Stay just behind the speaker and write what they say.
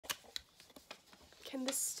Can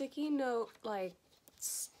the sticky note, like,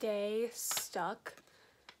 stay stuck?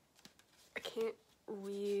 I can't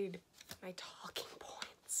read my talking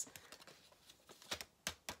points.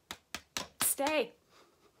 Stay!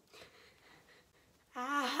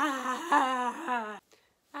 I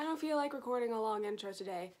don't feel like recording a long intro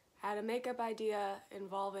today. I had a makeup idea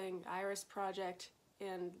involving Iris Project,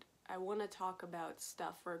 and I want to talk about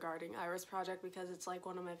stuff regarding Iris Project because it's like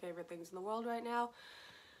one of my favorite things in the world right now.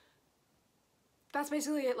 That's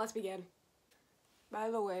basically it. Let's begin.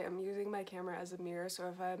 By the way, I'm using my camera as a mirror, so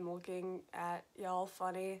if I'm looking at y'all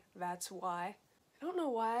funny, that's why. I don't know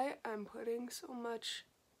why I'm putting so much,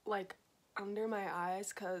 like, under my eyes,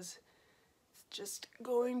 because it's just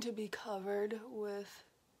going to be covered with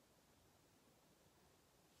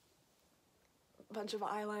a bunch of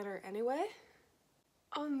eyeliner anyway.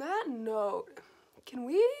 On that note, can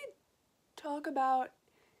we talk about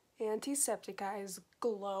Jacksepticeye's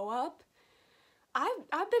glow up?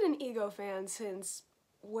 I've been an Ego fan since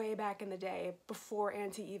way back in the day, before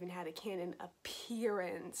Auntie even had a canon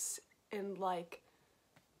appearance, and like,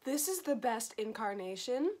 this is the best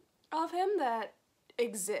incarnation of him that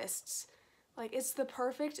exists. Like, it's the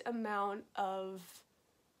perfect amount of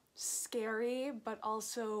scary, but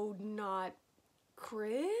also not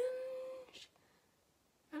cringe?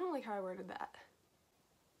 I don't like how I worded that.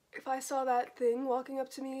 If I saw that thing walking up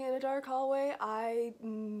to me in a dark hallway, I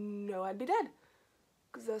know I'd be dead.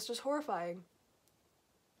 Because that's just horrifying.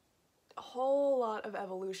 A whole lot of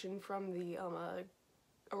evolution from the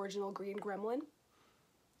original Green Gremlin.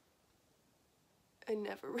 I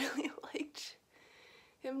never really liked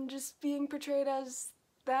him just being portrayed as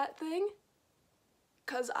that thing.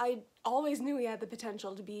 Because I always knew he had the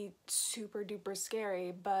potential to be super duper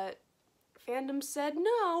scary, but fandom said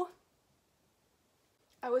no.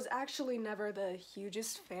 I was actually never the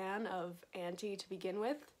hugest fan of Auntie to begin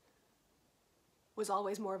with. Was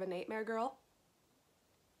always more of a Nightmare girl.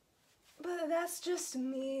 But that's just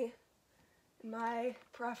me, my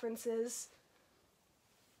preferences.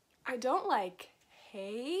 I don't, like,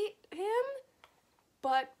 hate him,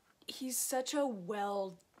 but he's such a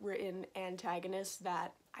well-written antagonist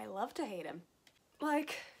that I love to hate him.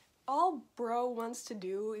 Like, all bro wants to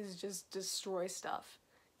do is just destroy stuff.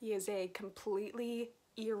 He is a completely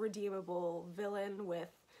irredeemable villain with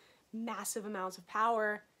massive amounts of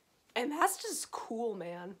power, and that's just cool,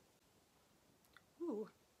 man. Ooh.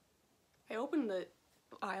 I opened the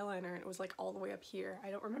eyeliner and it was like all the way up here. I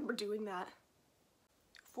don't remember doing that.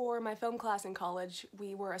 For my film class in college,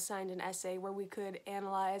 we were assigned an essay where we could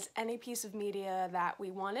analyze any piece of media that we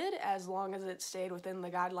wanted as long as it stayed within the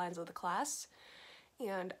guidelines of the class.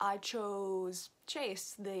 And I chose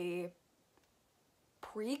Chase, the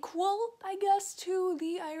prequel, I guess, to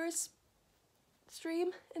the Iris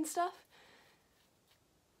stream and stuff.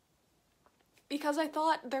 Because I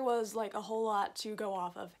thought there was, like, a whole lot to go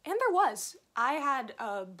off of. And there was. I had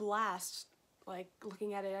a blast, like,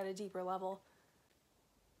 looking at it at a deeper level.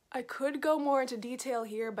 I could go more into detail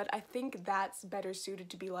here, but I think that's better suited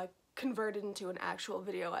to be, like, converted into an actual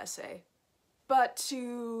video essay. But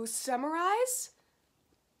to summarize,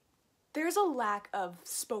 there's a lack of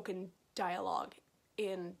spoken dialogue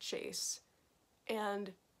in Chase.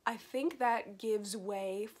 And I think that gives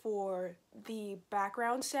way for the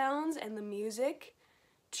background sounds and the music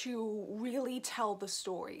to really tell the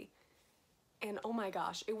story. And oh my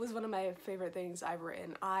gosh, it was one of my favorite things I've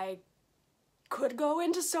written. I could go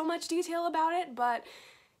into so much detail about it, but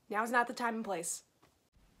now's not the time and place.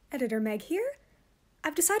 Editor Meg here.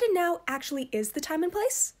 I've decided now actually is the time and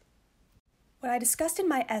place. What I discussed in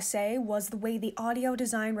my essay was the way the audio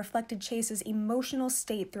design reflected Chase's emotional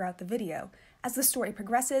state throughout the video. As the story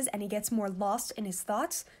progresses and he gets more lost in his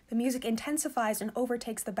thoughts, the music intensifies and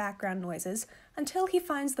overtakes the background noises until he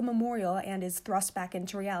finds the memorial and is thrust back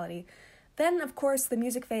into reality. Then, of course, the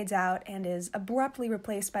music fades out and is abruptly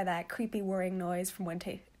replaced by that creepy whirring noise from when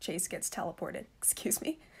Chase gets teleported. Excuse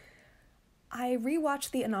me. I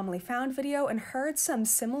rewatched the Anomaly Found video and heard some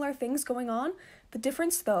similar things going on. The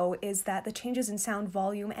difference, though, is that the changes in sound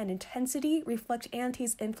volume and intensity reflect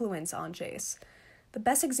Auntie's influence on Chase. The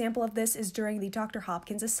best example of this is during the Dr.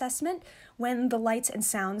 Hopkins assessment, when the lights and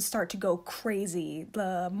sounds start to go crazy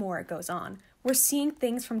the more it goes on. We're seeing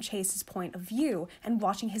things from Chase's point of view and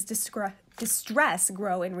watching his distress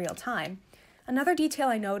grow in real time. Another detail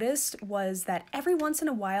I noticed was that every once in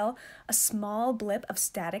a while, a small blip of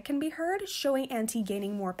static can be heard, showing Auntie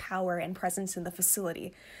gaining more power and presence in the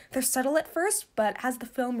facility. They're subtle at first, but as the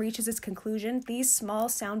film reaches its conclusion, these small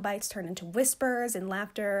sound bites turn into whispers and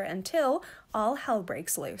laughter until all hell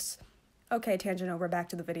breaks loose. Okay, tangent over, back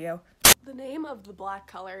to the video. The name of the black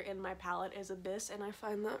color in my palette is Abyss, and I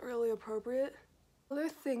find that really appropriate. Another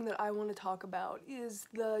thing that I want to talk about is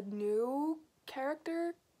the new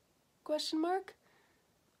character, question mark?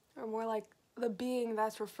 Or more like the being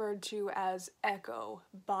that's referred to as Echo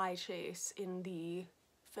by Chase in the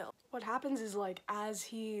film. What happens is, like, as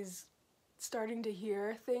he's starting to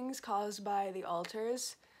hear things caused by the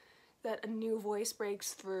alters, that a new voice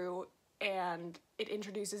breaks through and it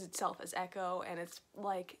introduces itself as Echo, and it's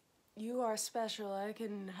like, you are special, I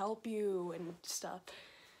can help you, and stuff.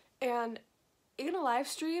 And in a live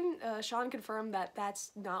stream, Sean confirmed that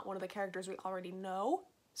that's not one of the characters we already know.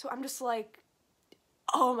 So I'm just like,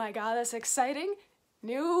 oh my god, that's exciting.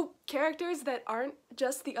 New characters that aren't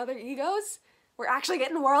just the other egos. We're actually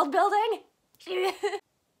getting world building.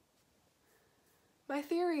 My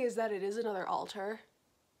theory is that it is another alter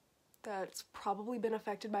that's probably been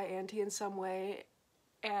affected by Auntie in some way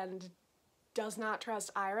and does not trust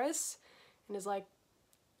Iris and is like,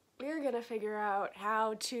 we're gonna figure out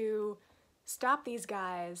how to stop these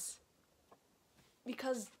guys.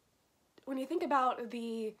 Because when you think about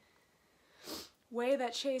the way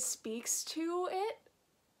that Chase speaks to it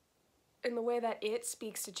and the way that it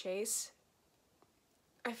speaks to Chase,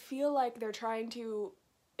 I feel like they're trying to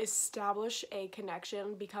establish a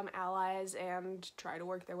connection, become allies, and try to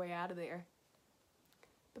work their way out of there.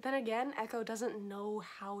 But then again, Echo doesn't know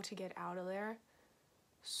how to get out of there,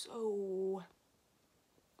 so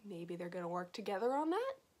maybe they're gonna work together on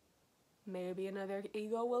that? Maybe another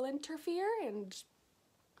ego will interfere, and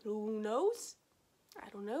who knows? I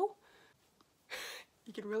don't know.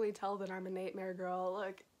 You can really tell that I'm a nightmare girl.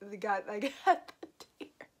 Look, I got the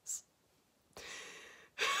tears.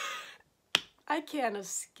 I can't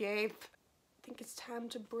escape. I think it's time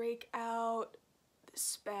to break out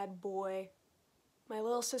this bad boy. My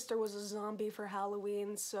little sister was a zombie for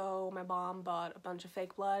Halloween, so my mom bought a bunch of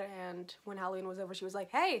fake blood, and when Halloween was over, she was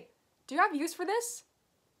like, hey, do you have use for this?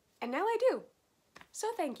 And now I do. So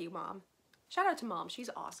thank you, Mom. Shout out to Mom,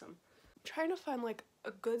 she's awesome. I'm trying to find like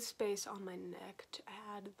a good space on my neck to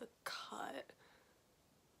add the cut.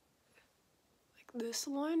 Like this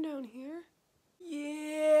line down here.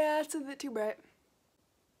 Yeah, it's a bit too bright.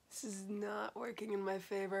 This is not working in my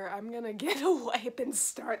favor. I'm gonna get a wipe and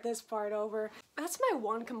start this part over. That's my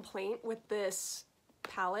one complaint with this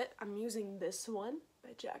palette. I'm using this one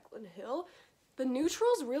by Jaclyn Hill. The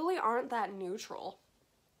neutrals really aren't that neutral.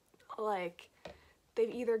 Like, they've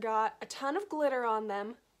either got a ton of glitter on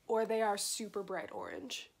them or they are super bright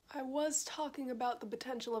orange. I was talking about the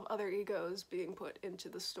potential of other egos being put into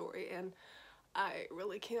the story, and I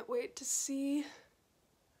really can't wait to see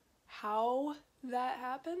how that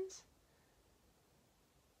happens.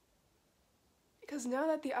 Because now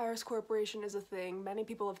that the Iris Corporation is a thing, many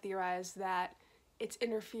people have theorized that it's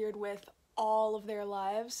interfered with all of their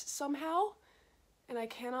lives somehow, and I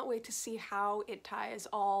cannot wait to see how it ties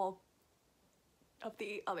all of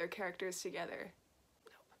the other characters together.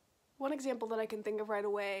 One example that I can think of right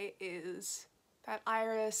away is that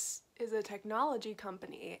Iris is a technology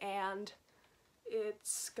company, and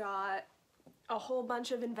it's got a whole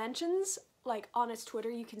bunch of inventions. Like, on its Twitter,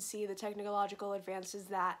 you can see the technological advances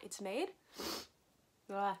that it's made.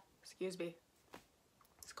 Excuse me.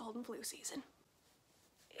 It's cold and flu season.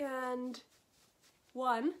 And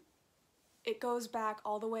one, it goes back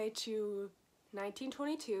all the way to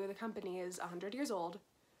 1922. The company is 100 years old,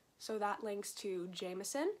 so that links to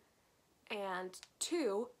Jameson. And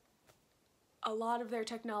two, a lot of their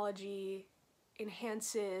technology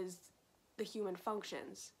enhances the human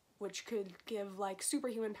functions, which could give like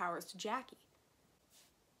superhuman powers to Jackie.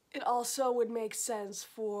 It also would make sense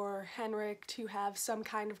for Henrik to have some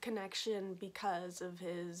kind of connection because of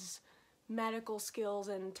his medical skills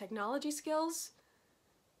and technology skills.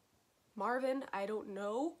 Marvin, I don't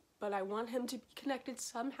know, but I want him to be connected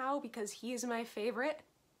somehow because he is my favorite.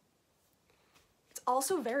 It's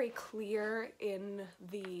also very clear in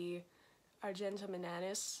the Argenta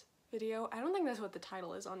Mananis video. I don't think that's what the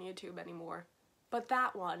title is on YouTube anymore, but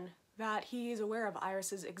that one, that he's aware of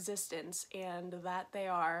Iris's existence and that they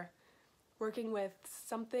are working with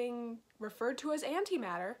something referred to as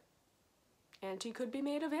antimatter. Anti could be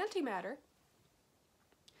made of antimatter.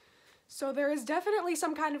 So there is definitely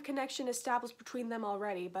some kind of connection established between them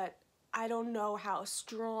already, but I don't know how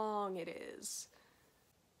strong it is.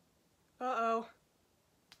 Uh-oh.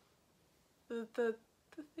 The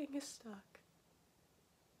thing is stuck.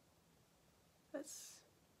 That's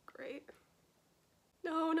great.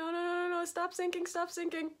 No, no, no, no, no, no, stop sinking, stop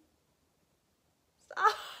sinking.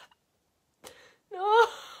 Stop. No.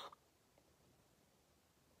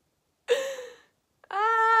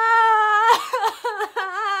 Ah!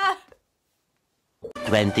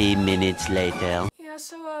 20 minutes later. Yeah,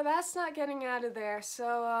 so that's not getting out of there,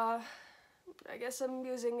 so I guess I'm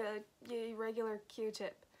using a regular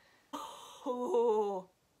Q-tip. Oh.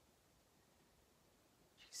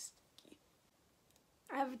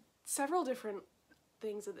 I have several different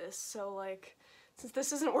things of this, so like, since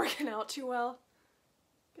this isn't working out too well,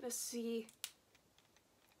 I'm gonna see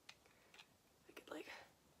I could like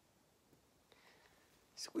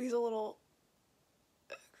squeeze a little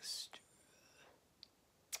extra.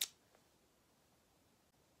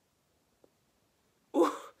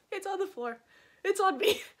 Ooh, it's on the floor. It's on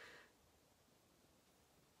me.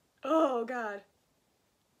 Oh god.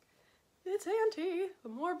 It's Auntie. The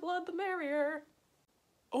more blood, the merrier.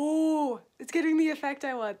 Oh, it's getting the effect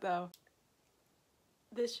I want though.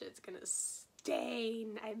 This shit's gonna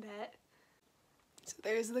stain, I bet. So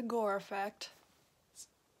there's the gore effect. It's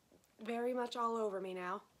very much all over me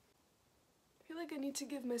now. I feel like I need to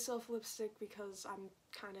give myself lipstick because I'm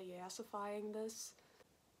kind of yassifying this.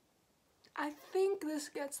 I think this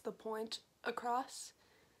gets the point across.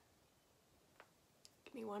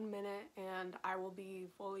 Give me 1 minute and I will be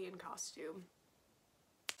fully in costume.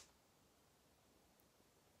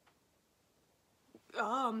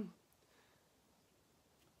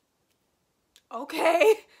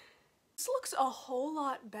 Okay. This looks a whole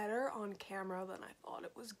lot better on camera than I thought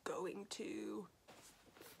it was going to.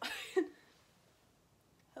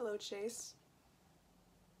 Hello, Chase.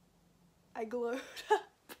 I glowed up.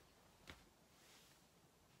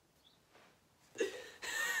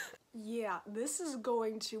 Yeah, this is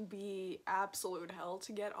going to be absolute hell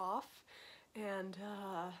to get off, and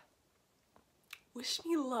wish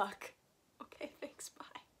me luck. Okay, thanks, bye.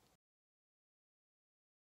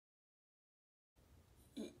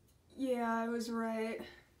 Yeah, I was right.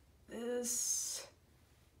 This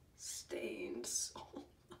stained so